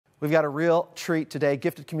We've got a real treat today.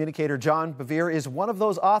 Gifted communicator John Bevere is one of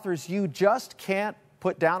those authors you just can't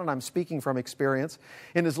put down, and I'm speaking from experience.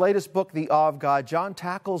 In his latest book, The Awe of God, John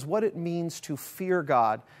tackles what it means to fear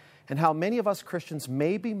God and how many of us Christians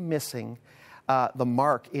may be missing the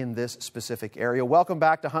mark in this specific area. Welcome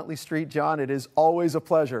back to Huntley Street, John. It is always a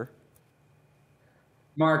pleasure.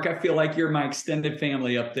 Mark, I feel like you're my extended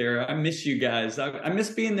family up there. I miss you guys. I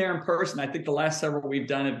miss being there in person. I think the last several we've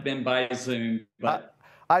done have been by Zoom, but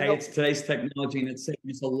it's today's technology, and it's saving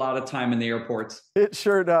us a lot of time in the airports. It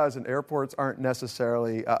sure does, and airports aren't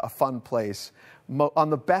necessarily a fun place on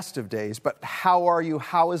the best of days. But how are you?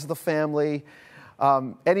 How is the family?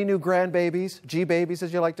 Any new grandbabies, G-babies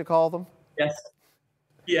as you like to call them?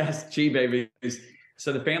 Yes, G-babies.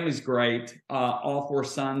 So the family's great. All four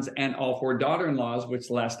sons and all four daughter-in-laws, which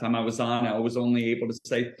last time I was on, I was only able to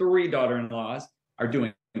say 3 daughter-in-laws are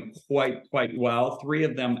doing quite well. 3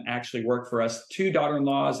 of them actually work for us. 2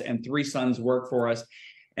 daughter-in-laws and 3 sons work for us.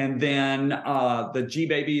 And then the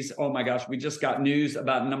G-babies, oh my gosh, we just got news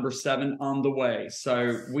about number 7 on the way.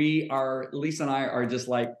 So Lisa and I are just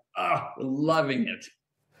like, loving it.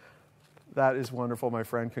 That is wonderful, my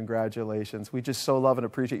friend. Congratulations. We just so love and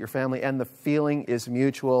appreciate your family, and the feeling is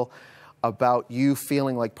mutual about you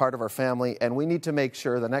feeling like part of our family, and we need to make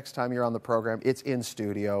sure the next time you're on the program, it's in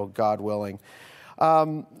studio, God willing.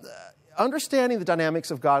 Understanding the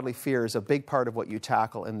dynamics of godly fear is a big part of what you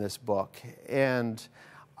tackle in this book, and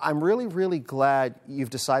I'm really glad you've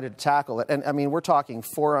decided to tackle it. And I mean, we're talking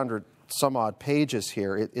 400 some odd pages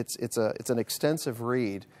here. It's an extensive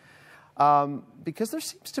read. Because there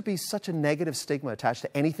seems to be such a negative stigma attached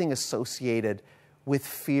to anything associated with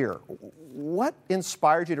fear. What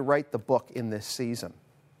inspired you to write the book in this season?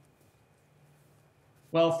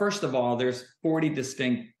 Well, first of all, there's 40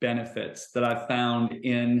 distinct benefits that I've found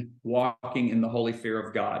in walking in the holy fear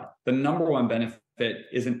of God. The number one benefit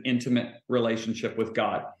is an intimate relationship with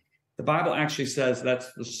God. The Bible actually says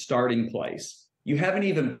that's the starting place. You haven't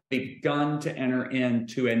even begun to enter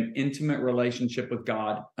into an intimate relationship with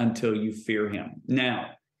God until you fear him. Now,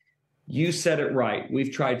 you said it right.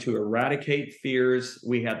 We've tried to eradicate fears.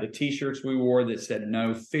 We had the t-shirts we wore that said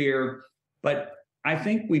no fear. But I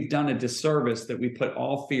think we've done a disservice that we put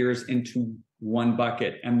all fears into one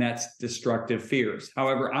bucket, and that's destructive fears.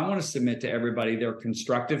 However, I want to submit to everybody there are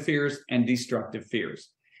constructive fears and destructive fears.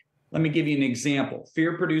 Let me give you an example.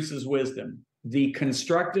 Fear produces wisdom. The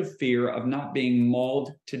constructive fear of not being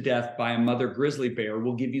mauled to death by a mother grizzly bear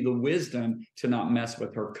will give you the wisdom to not mess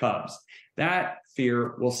with her cubs. That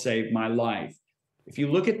fear will save my life. If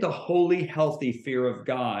you look at the holy, healthy fear of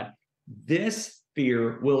God, this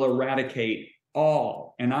fear will eradicate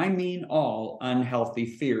all, and I mean all, unhealthy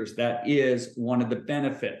fears. That is one of the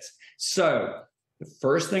benefits. So the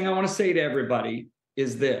first thing I want to say to everybody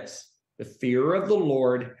is this: the fear of the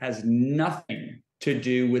Lord has nothing to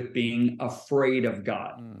do with being afraid of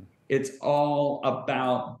God. It's all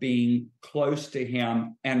about being close to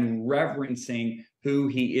him and reverencing who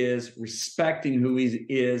he is, respecting who he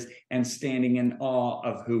is, and standing in awe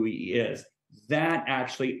of who he is. That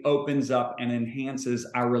actually opens up and enhances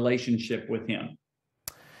our relationship with him.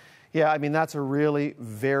 Yeah, I mean, that's a really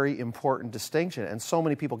very important distinction. And so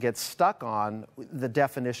many people get stuck on the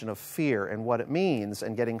definition of fear and what it means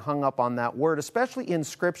and getting hung up on that word, especially in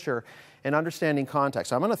Scripture and understanding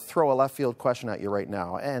context. I'm going to throw a left field question at you right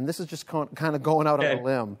now, and this is just kind of going out on a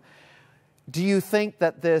limb. Do you think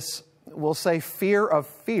that this, we'll say fear of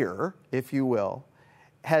fear, if you will,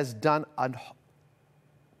 has done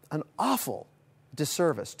an awful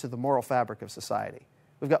disservice to the moral fabric of society?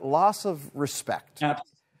 We've got loss of respect. Absolutely.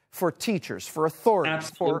 For teachers, for authorities,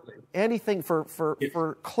 Absolutely. For anything,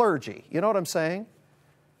 for clergy. You know what I'm saying?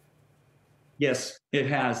 Yes, it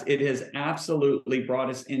has. It has absolutely brought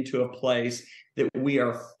us into a place that we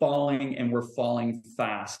are falling, and we're falling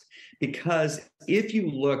fast. Because if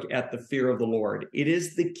you look at the fear of the Lord, it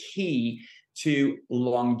is the key to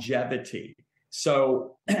longevity.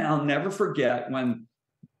 So I'll never forget when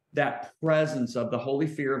that presence of the holy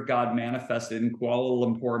fear of God manifested in Kuala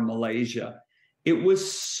Lumpur, Malaysia. It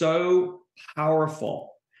was so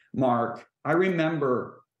powerful, Mark. I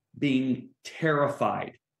remember being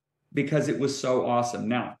terrified because it was so awesome.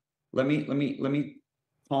 Now, let me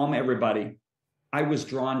calm everybody. I was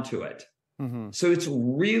drawn to it. So it's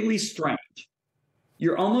really strange.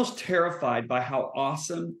 You're almost terrified by how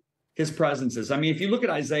awesome his presence is. I mean, if you look at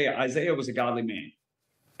Isaiah, Isaiah was a godly man.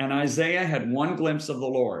 And Isaiah had one glimpse of the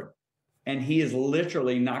Lord. And he is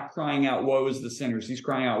literally not crying out, woe is the sinners. He's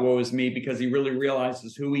crying out, woe is me, because he really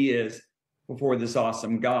realizes who he is before this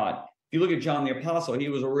awesome God. If you look at John the Apostle, he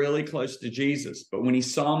was really close to Jesus. But when he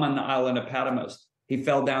saw him on the island of Patmos, He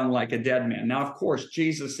fell down like a dead man. Now, of course,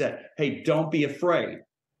 Jesus said, hey, don't be afraid.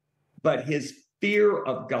 But his fear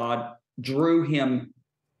of God drew him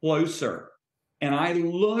closer. And I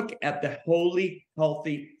look at the holy,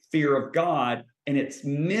 healthy fear of God, and it's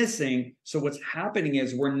missing. So what's happening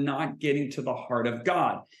is we're not getting to the heart of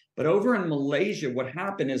God. But over in Malaysia, what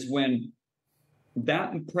happened is when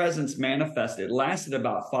that presence manifested, it lasted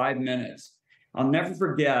about 5 minutes. I'll never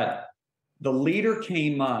forget, the leader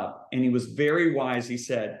came up and he was very wise. He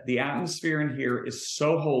said, the atmosphere in here is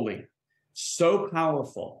so holy, so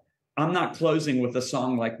powerful. I'm not closing with a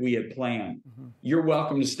song like we had planned. Mm-hmm. You're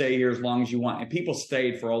welcome to stay here as long as you want. And people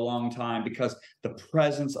stayed for a long time because the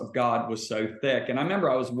presence of God was so thick. And I remember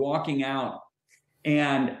I was walking out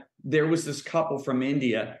and there was this couple from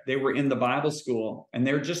India. They were in the Bible school and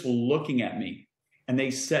they're just looking at me. And they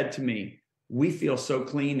said to me, we feel so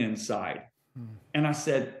clean inside. Mm-hmm. And I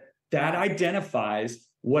said, that identifies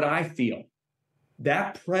what I feel.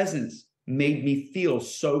 That presence made me feel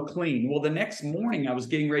so clean. Well, the next morning I was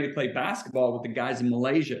getting ready to play basketball with the guys in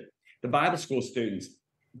Malaysia, the Bible school students,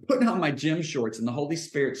 putting on my gym shorts, and the Holy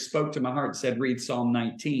Spirit spoke to my heart and said, read Psalm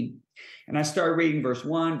 19. And I started reading verse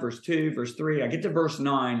 1, verse 2, verse 3. I get to verse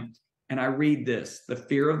 9 and I read this, the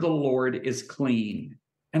fear of the Lord is clean.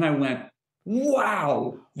 And I went,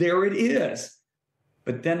 wow, there it is.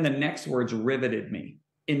 But then the next words riveted me,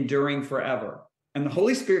 enduring forever. And the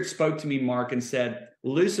Holy Spirit spoke to me, Mark, and said,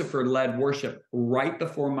 Lucifer led worship right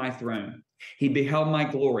before my throne. He beheld my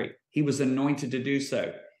glory. He was anointed to do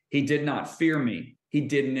so. He did not fear me. He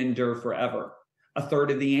didn't endure forever. A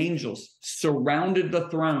third of the angels surrounded the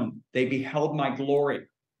throne. They beheld my glory.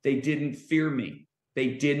 They didn't fear me. They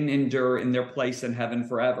didn't endure in their place in heaven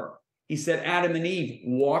forever. He said, Adam and Eve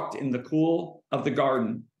walked in the cool of the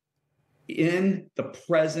garden in the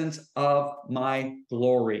presence of my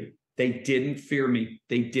glory. They didn't fear me.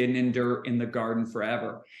 They didn't endure in the garden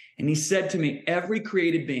forever. And he said to me, every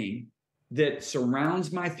created being that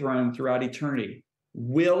surrounds my throne throughout eternity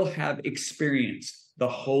will have experienced the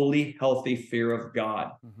holy, healthy fear of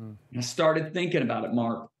God. Mm-hmm. And I started thinking about it,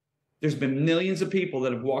 Mark. There's been millions of people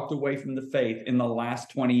that have walked away from the faith in the last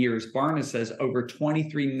 20 years. Barna says over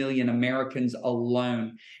 23 million Americans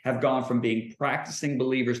alone have gone from being practicing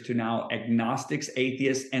believers to now agnostics,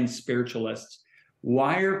 atheists, and spiritualists.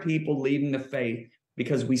 Why are people leaving the faith?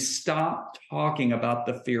 Because we stopped talking about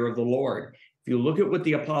the fear of the Lord. If you look at what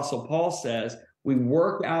the Apostle Paul says, we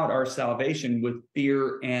work out our salvation with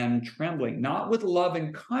fear and trembling, not with love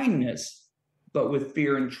and kindness, but with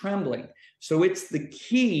fear and trembling. So it's the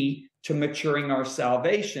key to maturing our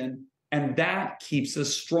salvation, and that keeps us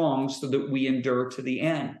strong so that we endure to the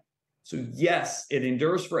end. So yes, it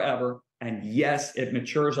endures forever, and yes, it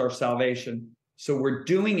matures our salvation. So we're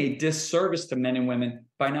doing a disservice to men and women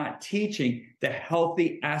by not teaching the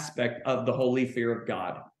healthy aspect of the holy fear of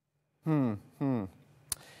God.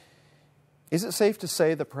 Is it safe to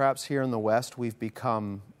say that perhaps here in the West we've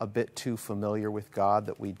become a bit too familiar with God,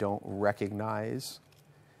 that we don't recognize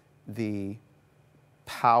the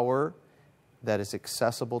power that is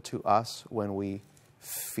accessible to us when we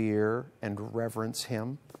fear and reverence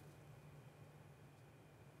Him?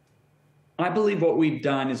 I believe what we've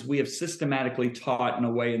done is we have systematically taught in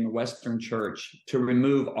a way in the Western church to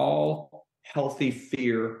remove all healthy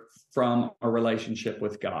fear from a relationship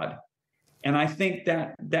with God. And I think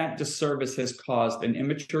that that disservice has caused an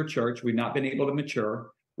immature church. We've not been able to mature.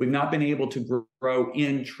 We've not been able to grow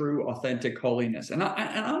in true, authentic holiness. And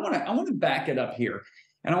I want to back it up here.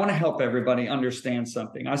 And I want to help everybody understand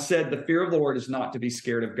something. I said the fear of the Lord is not to be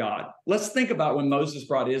scared of God. Let's think about when Moses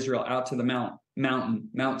brought Israel out to the mountain,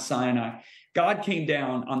 Mount Sinai. God came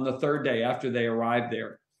down on the third day after they arrived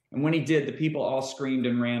there. And when he did, the people all screamed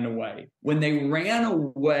and ran away. When they ran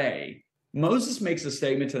away, Moses makes a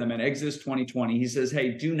statement to them in Exodus 20:20. He says,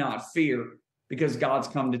 hey, do not fear, because God's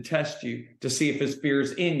come to test you to see if his fear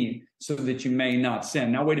is in you so that you may not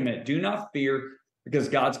sin. Now, wait a minute. Do not fear, because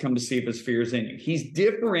God's come to see if his fear is in you. He's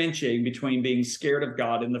differentiating between being scared of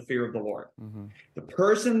God and the fear of the Lord. Mm-hmm. The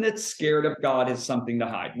person that's scared of God has something to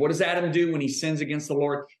hide. What does Adam do when he sins against the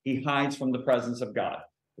Lord? He hides from the presence of God.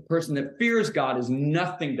 The person that fears God has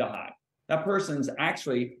nothing to hide. That person's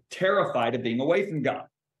actually terrified of being away from God.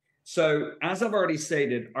 So, as I've already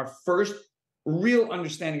stated, our first real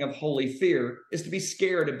understanding of holy fear is to be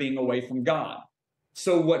scared of being away from God.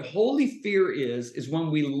 So what holy fear is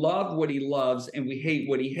when we love what he loves and we hate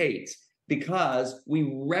what he hates, because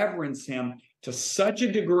we reverence him to such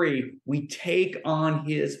a degree, we take on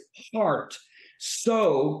his heart.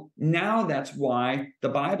 So now that's why the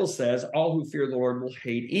Bible says all who fear the Lord will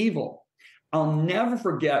hate evil. I'll never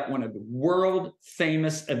forget one of the world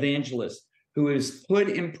famous evangelists who was put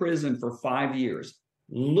in prison for 5 years.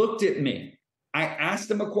 looked at me. I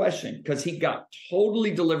asked him a question because he got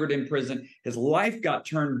totally delivered in prison. His life got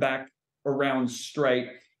turned back around straight.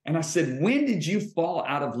 And I said, when did you fall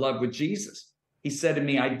out of love with Jesus? He said to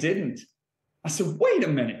me, I didn't. I said, wait a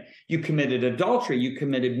minute. You committed adultery. You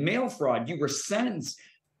committed mail fraud. You were sentenced.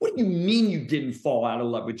 What do you mean you didn't fall out of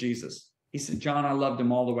love with Jesus? He said, John, I loved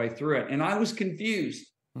him all the way through it. And I was confused.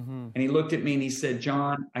 Mm-hmm. And he looked at me and he said,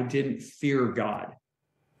 John, I didn't fear God.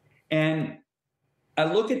 And I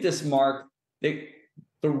look at this, Mark, the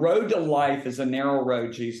road to life is a narrow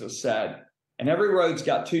road, Jesus said. And every road's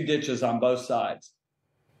got two ditches on both sides.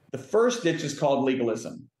 The first ditch is called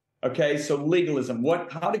legalism. Okay, so legalism.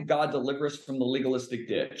 How did God deliver us from the legalistic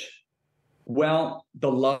ditch? Well,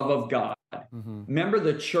 the love of God. Mm-hmm. Remember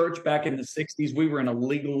the church back in the 60s? We were in a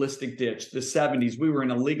legalistic ditch. The 70s, we were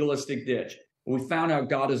in a legalistic ditch. We found out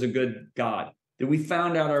God is a good God. That we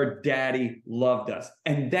found out our daddy loved us.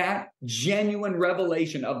 And that genuine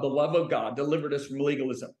revelation of the love of God delivered us from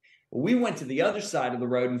legalism. We went to the other side of the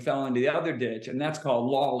road and fell into the other ditch, and that's called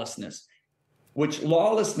lawlessness. Which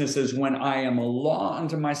lawlessness is when I am a law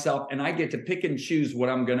unto myself and I get to pick and choose what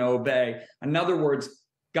I'm going to obey. In other words,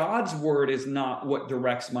 God's word is not what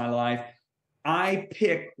directs my life. I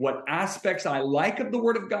pick what aspects I like of the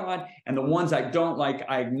word of God, and the ones I don't like,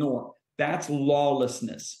 I ignore. That's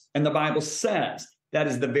lawlessness. And the Bible says that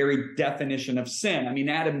is the very definition of sin. I mean,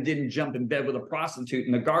 Adam didn't jump in bed with a prostitute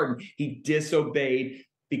in the garden. He disobeyed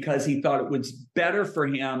because he thought it was better for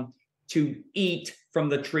him to eat from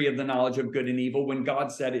the tree of the knowledge of good and evil when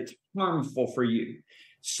God said it's harmful for you.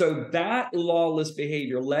 So that lawless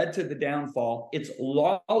behavior led to the downfall. It's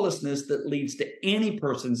lawlessness that leads to any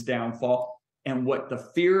person's downfall. And what the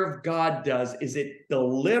fear of God does is it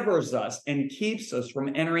delivers us and keeps us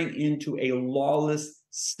from entering into a lawless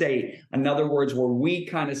state. In other words, where we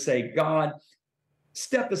kind of say, God,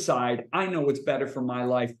 step aside. I know what's better for my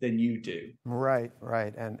life than you do. Right.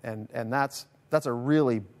 And that's a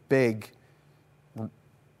really big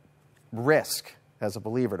risk as a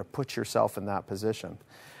believer to put yourself in that position.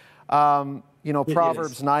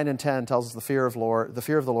 Proverbs 9 and 10 tells us the fear of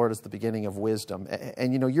the Lord is the beginning of wisdom.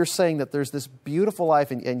 And you're saying that there's this beautiful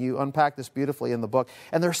life, and you unpack this beautifully in the book.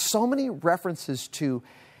 And there's so many references to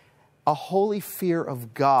a holy fear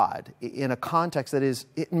of God in a context that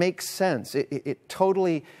it makes sense. It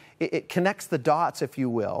totally connects the dots, if you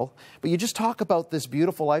will. But you just talk about this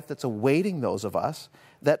beautiful life that's awaiting those of us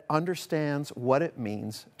that understands what it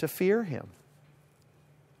means to fear him.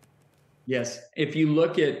 Yes. If you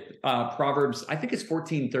look at Proverbs, I think it's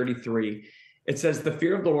 14:33, it says, the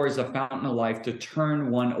fear of the Lord is a fountain of life to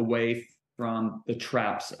turn one away from the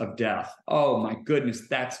traps of death. Oh, my goodness.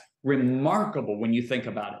 That's remarkable when you think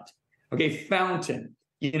about it. Okay, fountain.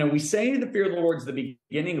 We say the fear of the Lord is the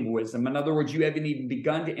beginning of wisdom. In other words, you haven't even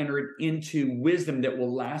begun to enter into wisdom that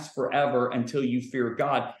will last forever until you fear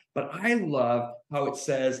God. But I love how it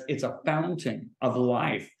says it's a fountain of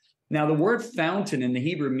life. Now, the word fountain in the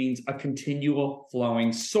Hebrew means a continual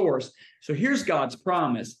flowing source. So here's God's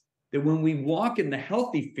promise that when we walk in the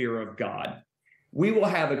healthy fear of God, we will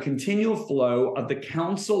have a continual flow of the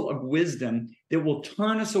counsel of wisdom that will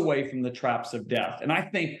turn us away from the traps of death. And I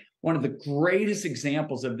think one of the greatest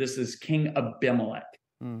examples of this is King Abimelech.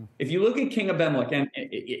 If you look at King Abimelech, and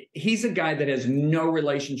he's a guy that has no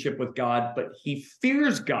relationship with God, but he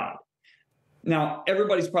fears God. Now,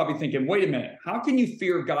 everybody's probably thinking, wait a minute, how can you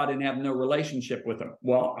fear God and have no relationship with him?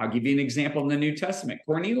 Well, I'll give you an example in the New Testament.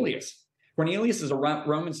 Cornelius. Cornelius is a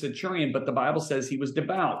Roman centurion, but the Bible says he was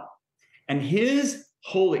devout. And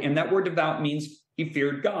and that word devout means he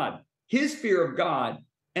feared God. His fear of God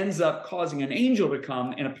ends up causing an angel to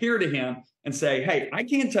come and appear to him and say, hey, I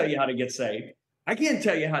can't tell you how to get saved. I can't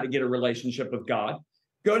tell you how to get a relationship with God.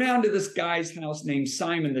 Go down to this guy's house named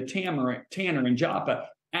Simon the Tanner in Joppa.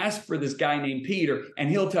 Ask for this guy named Peter, and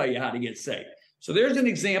he'll tell you how to get saved. So there's an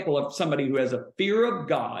example of somebody who has a fear of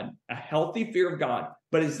God, a healthy fear of God,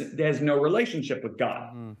 but has no relationship with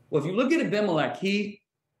God. Well, if you look at Abimelech, he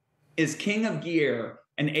is king of Gerar,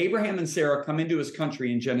 and Abraham and Sarah come into his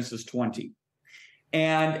country in Genesis 20.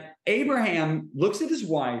 And Abraham looks at his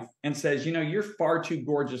wife and says, you're far too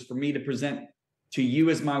gorgeous for me to present to you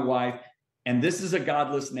as my wife. And this is a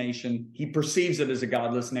godless nation. He perceives it as a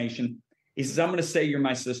godless nation. He says, I'm going to say you're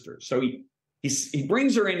my sister. So he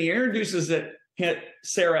brings her in. He introduces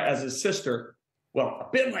Sarah as his sister. Well,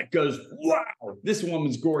 Abimelech goes, wow, this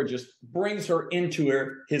woman's gorgeous. Brings her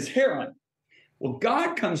into his harem. Well,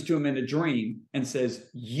 God comes to him in a dream and says,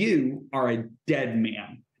 you are a dead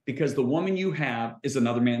man because the woman you have is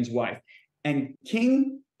another man's wife. And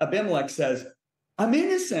King Abimelech says, I'm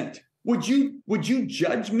innocent. Would you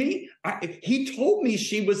judge me? He told me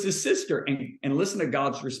she was his sister. And listen to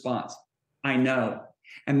God's response. I know.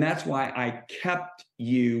 And that's why I kept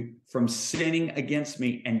you from sinning against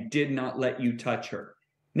me and did not let you touch her.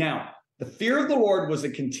 Now, the fear of the Lord was a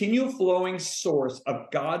continual flowing source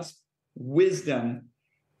of God's wisdom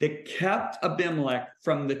that kept Abimelech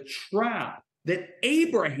from the trap that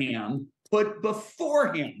Abraham put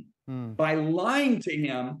before him by lying to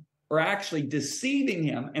him, or actually deceiving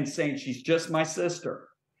him and saying, she's just my sister.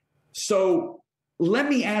 So let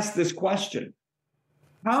me ask this question.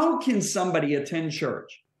 How can somebody attend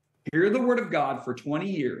church, hear the word of God for 20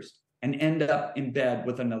 years, and end up in bed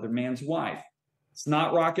with another man's wife? It's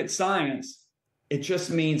not rocket science. It just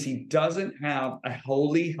means he doesn't have a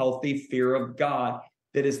holy, healthy fear of God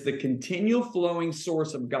that is the continual flowing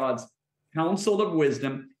source of God's counsel of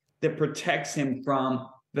wisdom that protects him from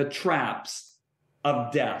the traps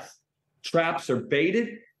of death. Traps are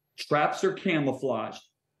baited, traps are camouflaged.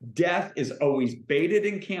 Death is always baited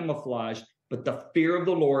and camouflaged, but the fear of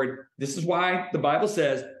the Lord, this is why the Bible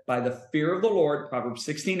says, by the fear of the Lord, Proverbs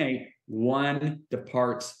 16:8, one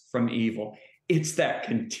departs from evil. It's that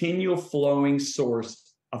continual flowing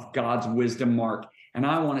source of God's wisdom, Mark. And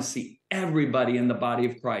I want to see everybody in the body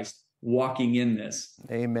of Christ walking in this.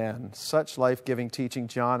 Amen. Such life-giving teaching,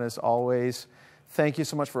 John, as always. Thank you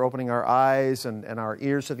so much for opening our eyes and our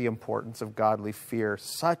ears to the importance of godly fear.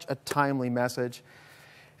 Such a timely message.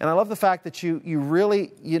 And I love the fact that you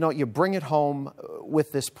really, you bring it home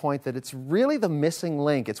with this point that it's really the missing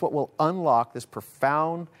link. It's what will unlock this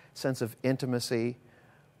profound sense of intimacy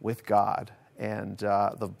with God. And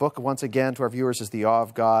the book, once again, to our viewers, is The Awe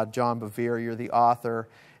of God. John Bevere, you're the author,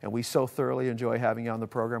 and we so thoroughly enjoy having you on the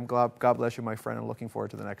program. God bless you, my friend, and looking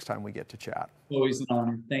forward to the next time we get to chat. Always an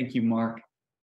honor. Thank you, Mark.